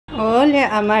বোলে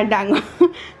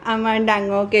আমাৰ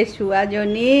ডাঙৰ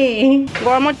কেঁচুৱাজনী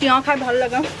গৰমত তিয়হ খাই ভাল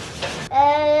লগা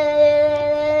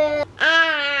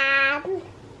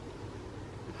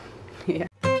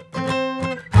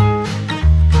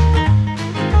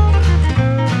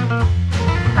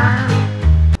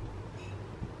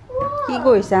কি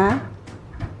কৰিছা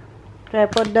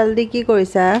ট্ৰাইপড ডাল দি কি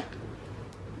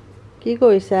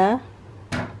কৰিছা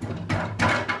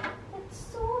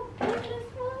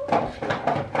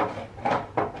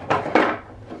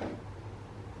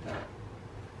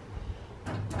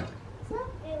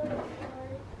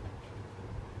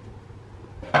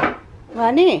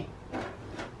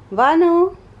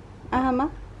Vanu, ahama,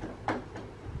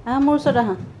 aham urso dah.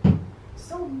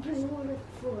 So beautiful.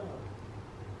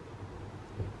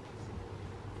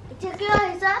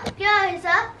 Kya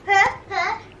isa?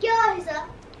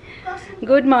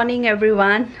 Good morning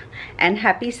everyone and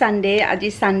happy Sunday. Aji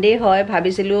Sunday hoy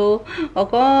bhabisilu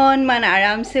okon man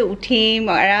aram se uthim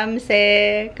aram se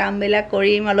kam bela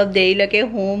korim olop deri loke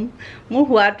hum mur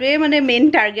huatue mane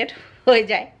main target হৈ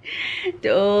যায়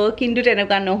তো কিন্তু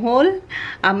তেনেকুৱা নহল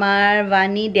আমাৰ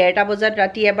বানি 1:30 বজাত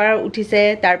ৰাতি এবাৰ উঠিছে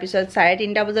তাৰ পিছত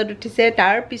 3:30 বজাত উঠিছে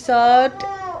তাৰ পিছত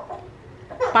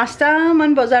 5টা মান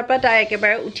বজাৰ পৰা তাই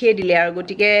একেবাৰে উঠিয়ে দিলে আৰু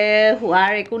গটিকে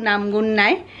হোৱাৰ একো নাম গুণ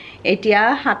নাই এতিয়া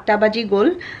 7টা বাজি গল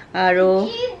আৰু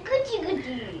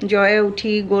জয়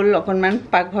উঠি গল অকনমান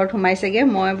পাকঘৰত সোমাইছেগে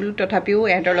মই বলো তথাপিও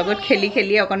এহঁতৰ লগত খেলি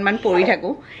খেলি অকনমান পৰি থাকো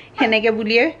হেনেকে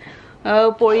বুলিয়ে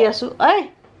পৰি আছো ঐ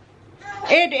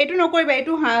এটো নকৰিবা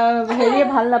এটো হেৰিয়ে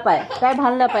ভাল নাপায় তাই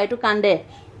ভাল নাপায় এটো কান্দে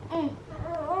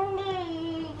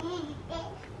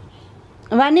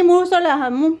বানি মোৰ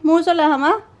চলে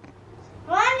হামা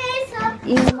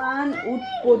ইমান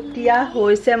উৎপতিয়া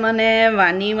হৈছে মানে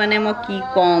বানি মানে মই কি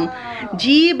কম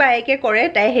জি বাইকে কৰে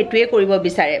তাই হেতুৱে কৰিব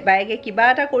বিচাৰে বাইকে কিবা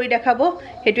এটা কৰি দেখাব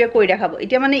হেতুৱে কৰি দেখাব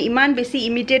এতিয়া মানে ইমান বেছি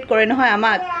ইমিটেট কৰে নহয়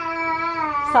আমাক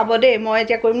চাব দে মই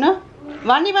এতিয়া কৰিম না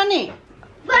বানি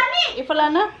ইফালা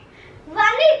না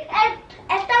Vani,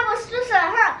 esta bostu sa,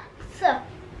 ha, sa.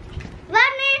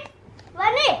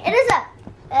 Vani, it is a.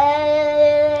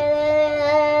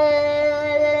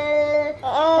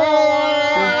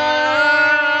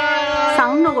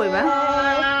 Sound no koi ba?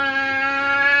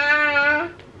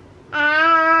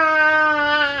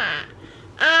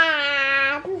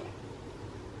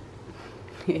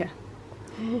 Yeah.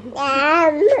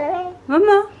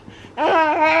 Mama.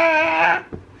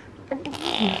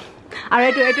 Are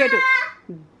itu.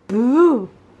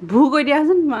 Boo koi dia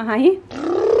san hai.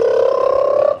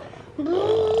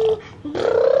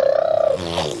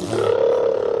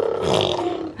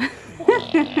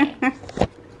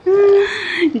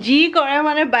 Ji kore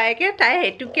mane bike tai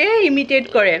hetuke imitate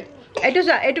kore. Etu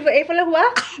efale hua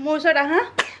mur sot aha.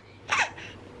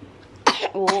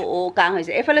 O ka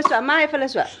hoise. Efale swa ma efale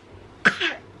swa.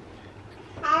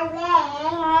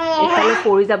 Efale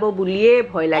pori jabo buliye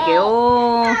bhoy lage o.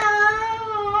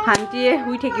 শান্তিয়ে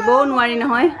হুই থাকিব নোৱাৰি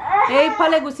নহয় এই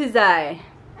ফলে গুছি যায়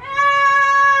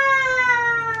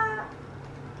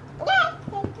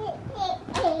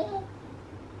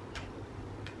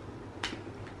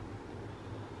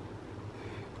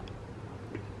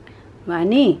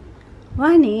Vani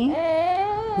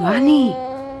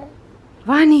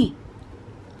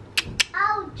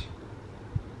Ouch.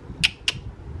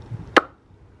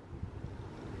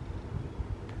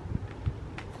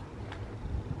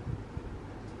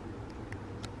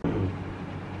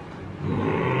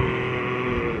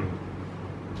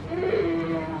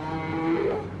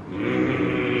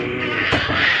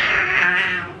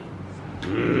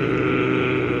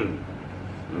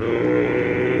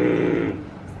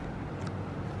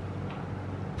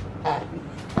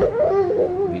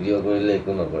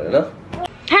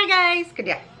 Hi guys,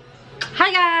 kedia. Hi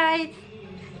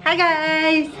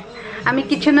guys. Ami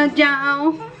kitchenot jao.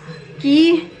 Ki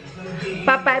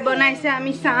papai banaise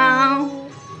ami sao.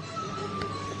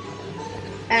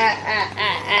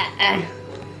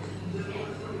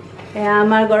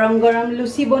 Amar gorom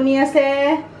luci boni ase.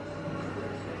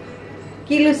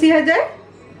 Ki luci hoje?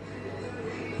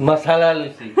 Masala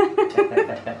luci.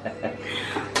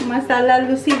 Masala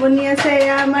luci boni ase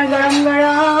amar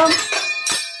gorom.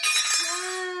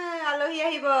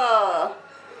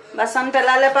 Basan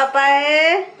pelale papai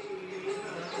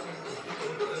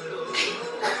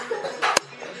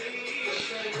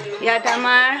ইয়াত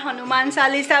আমাৰ হনুমান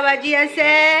চালিসা বাজি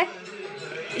আছে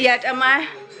ইয়াত আমাৰ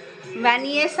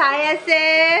বানিয়ে চাই আছে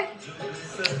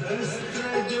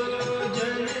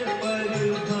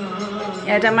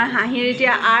ইয়াত আমাৰ হাঁহিৰ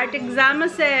এতিয়া আৰ্ট এক্সাম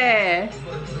আছে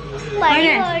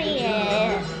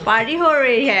পাৰ্টি हो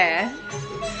रही है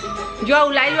जो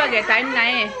उलाई लोगे टाइम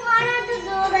नहीं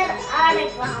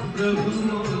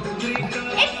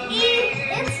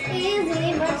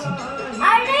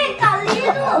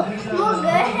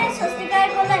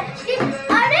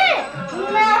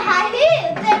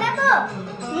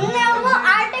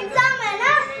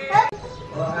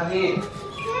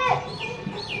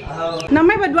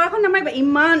নামাইবা দুৱাৰখন নামাইবা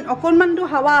ইমান অকণমানটো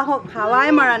হাৱা আহক হাৱাই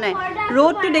মাৰা নাই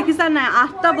ৰ'দটো দেখিছা নাই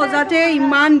 8টা বজাতে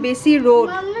ইমান বেছি ৰ'দ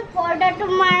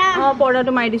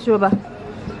পৰ্দাটো মাৰি দিছোঁ ৰ'বা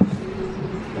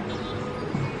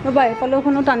ৰ'বা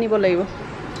এফালেখনো টানিব লাগিব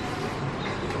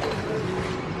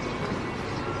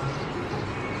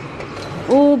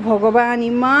অ' ভগৱান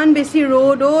ইমান বেছি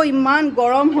ৰ'দ অ' ইমান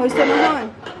গৰম হৈছে নহয়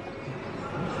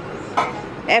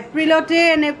এপ্ৰিলতে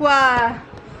এনেকুৱা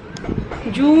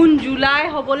জুন জুলাই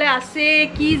হ'বলৈ আছে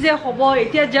কি যে হ'ব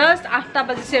এতিয়া জাষ্ট 8টা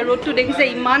বাজিছে ৰ'দটো দেখিছে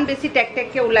ইমান বেছি টেক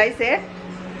টেককৈ ওলাইছে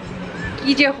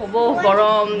কি যে হ'ব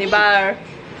গৰম এবাৰ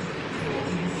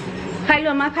খাই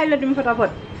লোৱা মা খাই লোৱা তুমি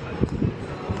ফটাফট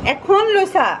এখন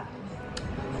লৈছা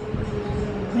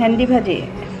ভেন্দি ভাজি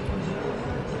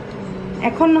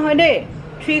এখন নহয় দেই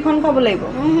 3খন খাব লাগিব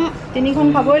 3খন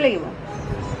খাবই লাগিব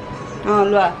অঁ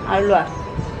লোৱা আৰু লোৱা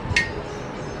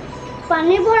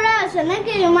পানী ভৰা আছে নে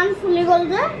কি ইমান ফুলি গ'ল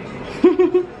যে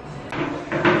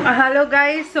হেল্ল'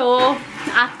 গাইজ চ'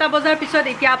 8টা বজাৰ পিছত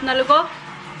এতিয়া আপোনালোকক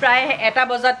প্ৰায় 1টা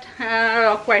বজাত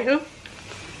খুৱাইছোঁ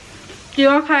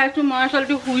কিয় খাই আছোঁ মই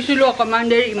আচলতে শুইছিলোঁ অকণমান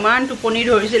দেৰি ইমান টোপনি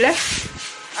ধৰিছিলে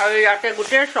আৰু ইয়াতে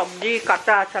গোটেই চব্জি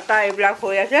কাটা চাটা এইবিলাক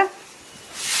হৈ আছে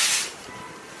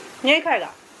নেই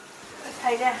খাইগা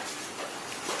খাই দে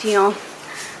তিয়ঁহ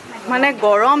মানে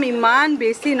গৰম ইমান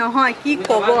বেছি নহয় কি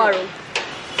ক'ব আৰু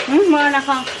মই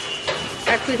নাখাওঁ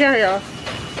এক পিছে হৈ যাব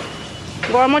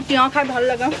গৰমত তিয়ঁহ খাই ভাল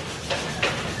লাগে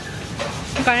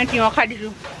সেইকাৰণে তিয়ঁহ খাই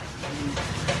দিছোঁ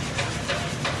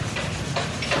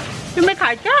তুমি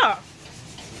খাইছা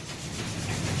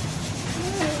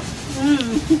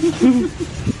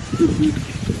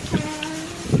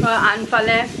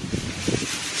আনফালে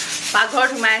পাকঘৰত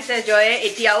সোমাই আছে জয়ে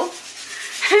এতিয়াও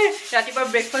ৰাতিপুৱা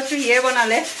ব্ৰেকফাষ্টটো ইয়ে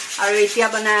বনালে আৰু এতিয়া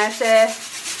বনাই আছে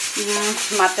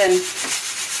মাটন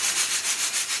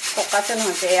পকাছে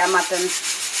নহৈছে এয়া মাটন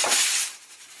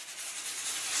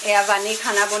এয়া বানি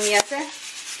খানা বনি আছে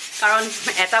কাৰণ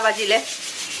 1টা বাজিলে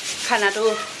খানাটো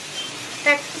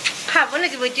খাব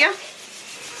লাগিব এতিয়া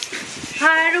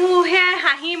আৰু সেই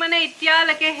হাঁহি মানে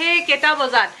এতিয়ালৈকে সেই কেইটা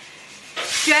বজাত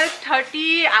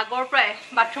 12:30 আগৰ পৰাই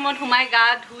বাথৰুমত সোমাই গা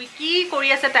ধুই কি কৰি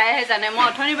আছে তাইহে জানে মই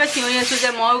অথনিৰ পৰা চিঞৰি আছোঁ যে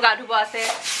ময়ো গা ধুব আছে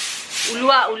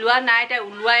ওলোৱা নাই তাই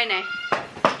ওলোৱাই নাই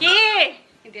কি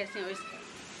এতিয়া চিঞৰিছে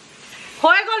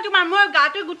হৈ গ'ল তোমাৰ মই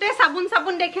গাটো গোটেই চাবোন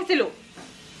চাবোন দেখিছিলোঁ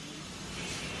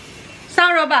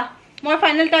চাওঁ ৰ'বা মই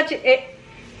ফাইনেল টাচ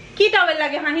কি টাৱেল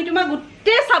লাগে হাঁহি তোমাৰ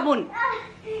গোটেই চাবোন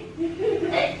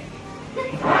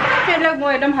সেইবিলাক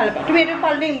মই একদম ভাল পাওঁ তুমি এইটো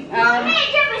পাল্টিং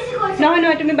নহয়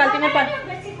নহয় তুমি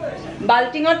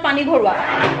বাল্টিঙত পানী ভৰোৱা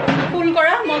ফুল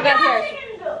কৰা মই গা ধুই আছোঁ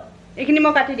এইখিনি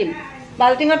মই কাটি দিম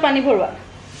বাল্টিঙত পানী ভৰোৱা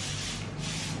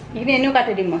এইখিনি এনেও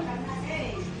কাটি দিম মই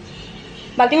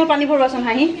বাল্টিঙত পানী ভৰোৱাচোন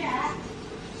হাঁহি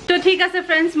তো ঠিক আছে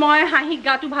ফ্ৰেণ্ডছ মই হাঁহিক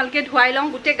গাটো ভালকৈ ধুৱাই লওঁ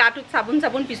গোটেই গাটোত চাবোন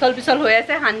চাবোন পিছল পিছল হৈ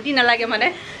আছে শান্তি নালাগে মানে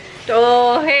তো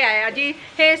সেয়াই আজি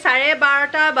সেই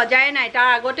 12:30 বজাই নাই তাৰ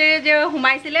আগতে যে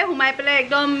সোমাই পেলাই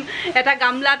একদম এটা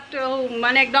গামলাত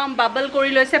মানে একদম বাবল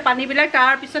কৰি লৈছে পানীবিলাক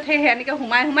তাৰপিছত সেই এনেকৈ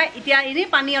সোমাই এতিয়া এনেই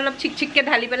পানী অলপ চিকচিককৈ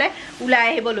ঢালি পেলাই ওলাই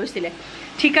আহিব লৈছিলে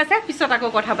ঠিক আছে পিছত আকৌ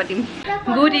কথা পাতিম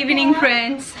গুড ইভিনিং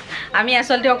ফ্ৰেণ্ডছ আমি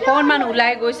আচলতে অকণমান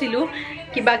ওলাই গৈছিলোঁ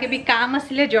কিবা কিবি কাম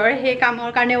আছিলে জৰ সেই কামৰ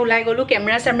কাৰণে ওলাই গ'লোঁ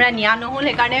কেমেৰা চেমেৰা নিয়া নহ'ল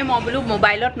সেইকাৰণে মই বোলো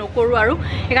মোবাইলত নকৰোঁ আৰু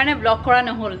সেইকাৰণে ব্লগ কৰা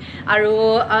নহ'ল আৰু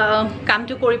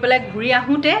কামটো কৰি পেলাই ঘূৰি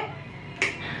আহোঁতে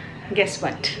গেছ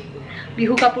হোৱাট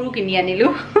বিহু কাপোৰো কিনি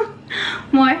আনিলোঁ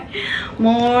মই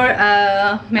মোৰ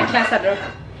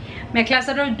মেখেলা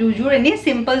চাদৰ দুযোৰ এনেই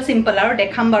চিম্পল আৰু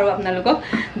দেখাম বাৰু আপোনালোকক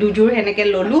দুযোৰ সেনেকৈ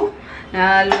ল'লোঁ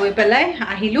লৈ পেলাই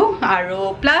আহিলোঁ আৰু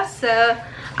প্লাছ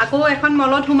আকৌ এখন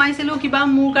মলত সোমাইছিলোঁ কিবা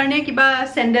মোৰ কাৰণে কিবা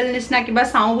চেণ্ডেল নিচিনা কিবা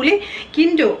চাওঁ বুলি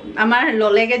কিন্তু আমাৰ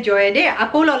ল'লেগে জয়ে দেই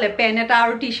আকৌ ল'লে পেণ্ট এটা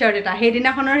আৰু টি চাৰ্ট এটা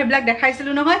সেইদিনাখনৰ সেইবিলাক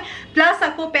দেখাইছিলোঁ নহয় প্লাছ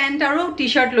আকৌ পেণ্ট আৰু টি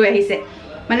চাৰ্ট লৈ আহিছে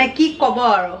মানে কি ক'ব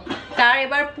আৰু তাৰ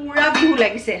এবাৰ পূৰা বিহু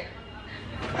লাগিছে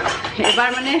এবাৰ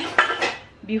মানে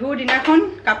বিহুৰ দিনাখন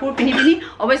কাপোৰ পিন্ধি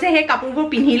অৱশ্যে সেই কাপোৰবোৰ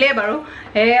পিন্ধিলে বাৰু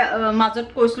সেই মাজত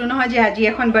কৈছিলোঁ নহয় যে আজি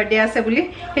এখন বাৰ্থডে আছে বুলি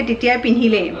সেই তেতিয়াই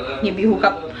পিন্ধিলেই বিহু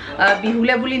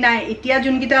বিহুলে বুলি নাই এতিয়া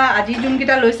যোনকেইটা আজি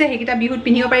যোনকেইটা লৈছে সেইকেইটা বিহুত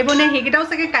পিন্ধিব পাৰিব নে সেইকেইটাও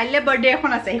চাগে কাইলৈ বাৰ্থডে এখন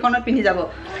আছে সেইখনত পিন্ধি যাব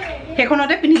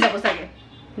সেইখনতে পিন্ধি যাব চাগে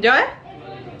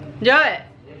জয়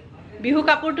বিহু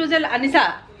কাপোৰটো যে আনিছা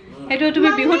সেইটো তুমি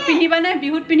বিহুত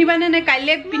পিন্ধিবানে নে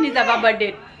কাইলৈ পিন্ধি যাবা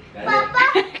বাৰ্থডেত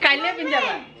কাইলৈ পিন্ধি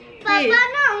যাবা পাপা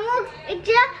না মোক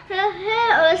এতিয়া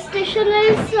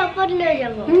ষ্টেচনাৰী শ্বপত লৈ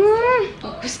যাব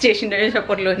ষ্টেচনাৰী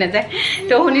শ্বপত লৈ নাযায়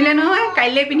তো শুনিলে নহয়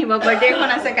কাইলৈ পিন্ধিব বাৰ্থডে এখন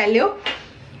আছে কাইলৈও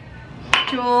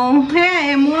তো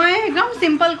সেয়াই মই একদম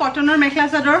চিম্পল কটনৰ মেখেলা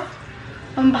চাদৰ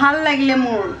ভাল লাগিলে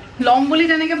মোৰ ল'ম বুলি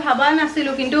তেনেকৈ ভাবা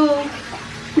নাছিলোঁ কিন্তু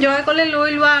জয় ক'লে লৈ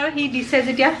লোৱা আৰু সি দিছে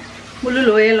যেতিয়া বোলো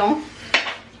লৈয়ে লওঁ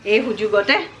এই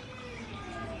সুযোগতে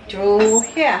তো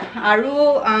সেয়া আৰু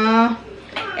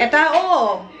এটা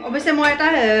অৱশ্যে মই এটা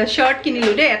শাৰ্ট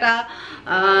কিনিলোঁ দেই এটা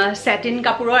চেটিন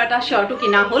কাপোৰৰ এটা শাৰ্টো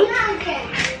কিনা হ'ল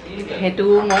সেইটো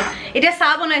মই এতিয়া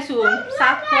চাহ বনাইছোঁ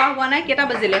চাহ খোৱা হোৱা নাই কেইটা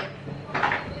বাজিলে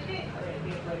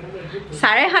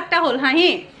 7:30 হ'ল হাঁহি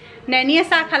নেনিয়ে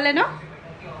চাহ খালে ন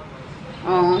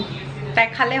তাই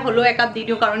খালে হ'লেও একাপ দি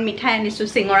দিওঁ কাৰণ মিঠাই আনিছোঁ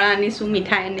চিঙৰা আনিছোঁ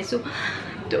মিঠাই আনিছোঁ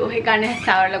তো সেইকাৰণে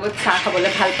চাহৰ লগত চাহ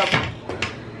খাবলৈ ভাল পাব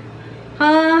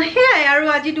সেয়াই আৰু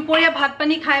আজি দুপৰীয়া ভাত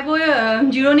পানী খাই বৈ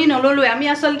জিৰণি নল'লোৱে আমি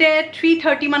আচলতে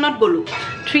 3:30 মানত গ'লোঁ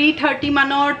 3:30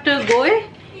 মানত গৈ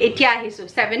এতিয়া আহিছোঁ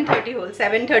 7:30 হ'ল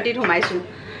 7:30ত সোমাইছোঁ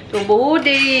তো বহুত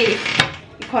দেৰি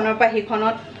ইখনৰ পৰা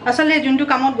সিখনত আচলতে যোনটো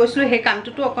কামত গৈছিলোঁ সেই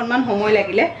কামটোতো অকণমান সময়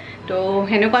লাগিলে তো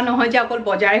সেনেকুৱা নহয় যে অকল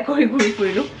বজাৰে কৰি ঘূৰি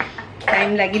ফুৰিলোঁ টাইম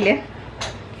লাগিলে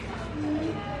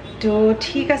তো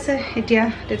ঠিক আছে এতিয়া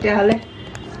তেতিয়াহ'লে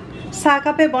চাহ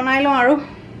কাপে বনাই লওঁ আৰু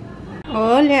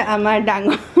ওলে আমাৰ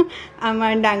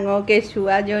ডাঙৰ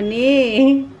কেঁচুৱাজনী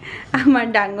আমাৰ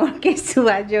ডাঙৰ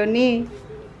কেঁচুৱাজনী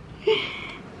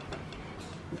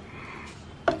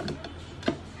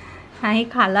হাঁহি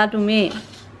খালা তুমি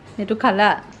সেইটো খালা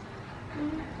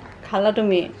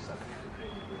তুমি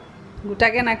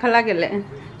গোটাকে নাখালা কেলে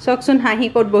চাওকচোন হাঁহি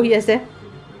ক'ত বহি আছে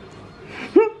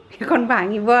সেইখন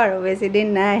ভাঙিব আৰু বেছি দিন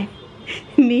নাই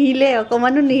নিহিলে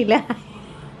অকণমানো নিহিলে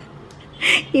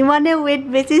ইমানে ৱেইট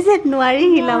বেছিছে নোৱাৰি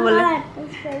হিলাবলৈ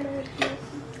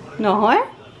নহয়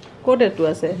ক'ত এইটো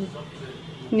আছে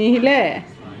নিহিলে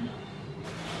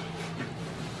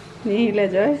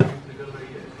জয়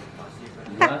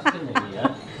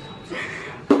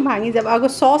ভাঙি যাব আকৌ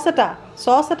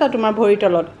চচ এটা তোমাৰ ভৰিৰ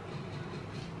তলত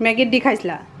মেগীত দি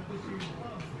খাইছিলা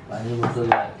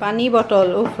পানী বটল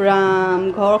উফ ৰাম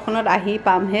ঘৰখনত আহি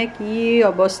পামহে কি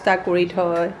অৱস্থা কৰি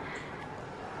থয়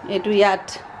এইটো ইয়াত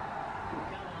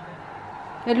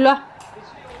লোৱা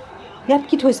ইয়াত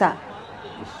কি থৈছা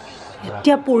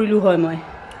এতিয়া পৰিলোঁ হয় মই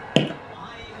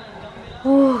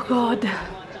গড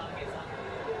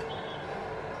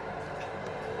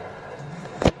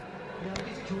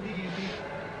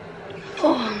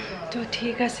তো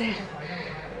ঠিক আছে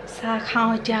চাহ খাওঁ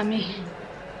এতিয়া আমি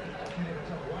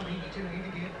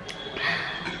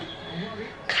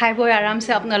খাই বৈ আৰামছে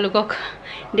আপোনালোকক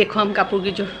দেখুৱাম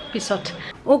কাপোৰকেইযোৰ পিছত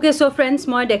অ'কে চ' ফ্ৰেণ্ডছ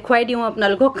মই দেখুৱাই দিওঁ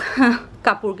আপোনালোকক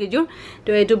কাপোৰকেইযোৰ তো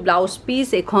এইটো ব্লাউজ পিচ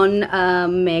এখন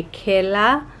মেখেলা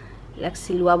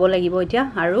চিলোৱাব লাগিব এতিয়া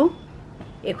আৰু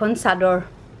এখন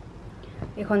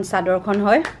চাদৰখন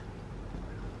হয়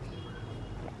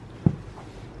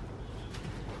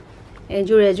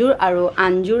এযোৰ আৰু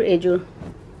আনযোৰ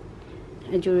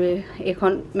এযোৰ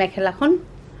এইখন মেখেলাখন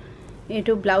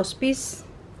এইটো ব্লাউজ পিচ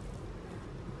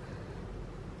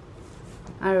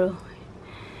আৰু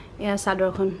এয়া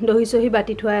চাদৰখন দহি চহি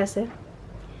বাতি থোৱা আছে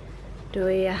তো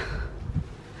এয়া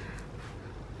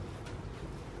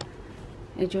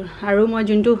এযোৰ আৰু মই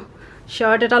যোনটো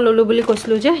শাৰ্ট এটা ল'লোঁ বুলি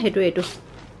কৈছিলোঁ যে এইটো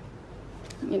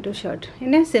শাৰ্ট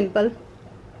এনে চিম্পল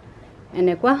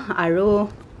এনেকুৱা আৰু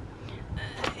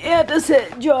ইয়াত আছে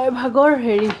জয়ভাগৰ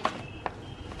হেৰি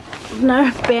আপোনাৰ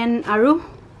পেণ্ট আৰু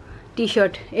টি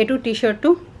শ্বাৰ্ট এইটো টি শ্বাৰ্টটো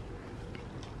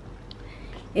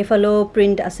এইফালেও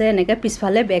প্ৰিণ্ট আছে এনেকৈ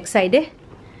পিছফালে বেক চাইডে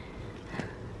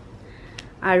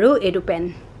আৰু এইটো পেণ্ট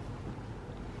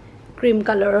ক্ৰীম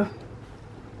কালাৰৰ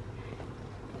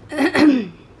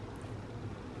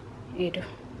এইটো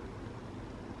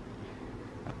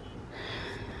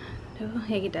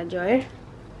সেইকেইটা জয়ৰ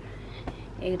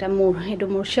এইকেইটা এইটো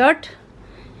মোৰ শ্বাৰ্ট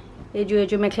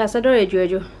এইযোৰ মেখেলা চাদৰ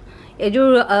এইযোৰ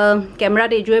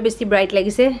কেমেৰাত এইযোৰে বেছি ব্ৰাইট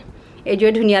লাগিছে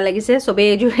এইযোৰে ধুনীয়া লাগিছে চবেই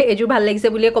এইযোৰ ভাল লাগিছে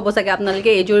বুলিয়ে ক'ব চাগে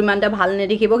আপোনালোকে এইযোৰ ইমান এটা ভাল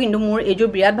নেদেখিব কিন্তু মোৰ এইযোৰ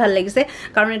বিৰাট ভাল লাগিছে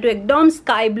কাৰণ এইটো একদম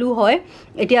স্কাই ব্লু হয়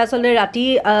এতিয়া আচলতে ৰাতি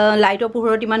লাইটৰ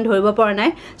পোহৰত ইমান ধৰিব পৰা নাই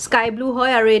স্কাই ব্লু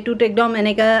হয় আৰু এইটোত একদম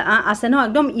এনেকৈ আছে ন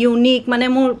একদম ইউনিক মানে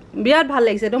মোৰ বিৰাট ভাল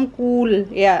লাগিছে একদম কুল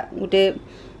এয়া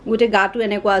গোটেই গাটো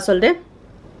এনেকুৱা আচলতে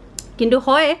কিন্তু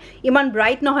হয় ইমান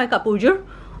ব্ৰাইট নহয় কাপোৰযোৰ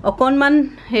অকণমান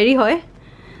হেৰি হয়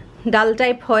ডাল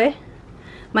টাইপ হয়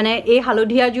মানে এই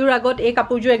হালধীয়াযোৰ আগত এই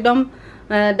কাপোৰযোৰ একদম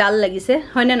ডাল লাগিছে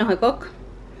হয়নে নহয় কওক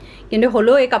কিন্তু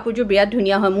হ'লেও এই কাপোৰযোৰ বিৰাট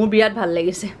ধুনীয়া হয় মোৰ বিৰাট ভাল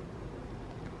লাগিছে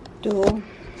তো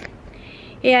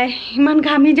এয়াই ইমান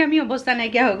ঘামি জামি অৱস্থা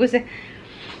নাইকিয়া হৈ গৈছে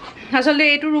আচলতে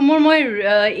এইটো ৰুমৰ মই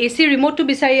AC ৰিম'টটো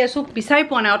বিচাৰি আছোঁ বিচাৰি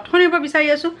পোৱা নাই অথনিৰ পৰা বিচাৰি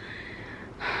আছোঁ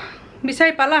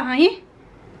বিচাৰি পালা হাঁহি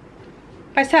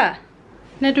পাইছা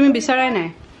নে তুমি বিচাৰাই নাই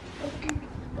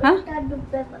হা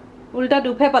উল্টা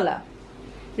দুখে পালা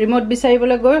ৰিম'ট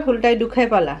বিচাৰিবলৈ গৈ উল্টাই দুখে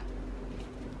পালা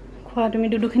খোৱা তুমি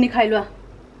দুখিনি খাই লোৱা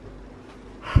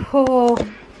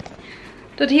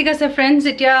তো ঠিক আছে ফ্ৰেণ্ডছ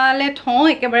এতিয়ালে থওঁ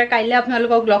একেবাৰে কাইলৈ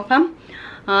আপোনালোকক লগ পাম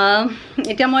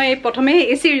এতিয়া মই প্ৰথমে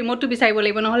এচি ৰিমোটটো বিচাৰিব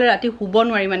লাগিব নহলে ৰাতি শুব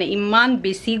নোৱাৰি মানে ইমান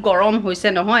বেছি গৰম হৈছে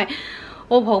নহয়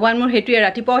ও ভগৱান মোৰ হেতুৱে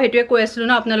ৰাতিপুৱা হেতুৱে কৈ আছিল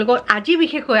ন আপোনালোকক আজি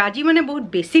বিশেষ হয় আজি মানে বহুত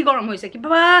বেছি গৰম হৈছে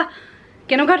কিবা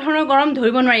কেনেকুৱা ধৰণৰ গৰম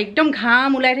ধৰিব নোৱাৰি একদম ঘাম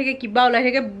ওলাই থাকে কিবা ওলাই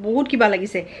থাকে বহুত কিবা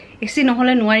লাগিছে এচি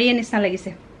নহলে নোৱাৰিয়ে নিচিনা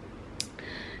লাগিছে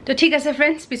তো ঠিক আছে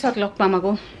ফ্ৰেণ্ডছ পিছত লগ পাম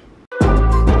আকৌ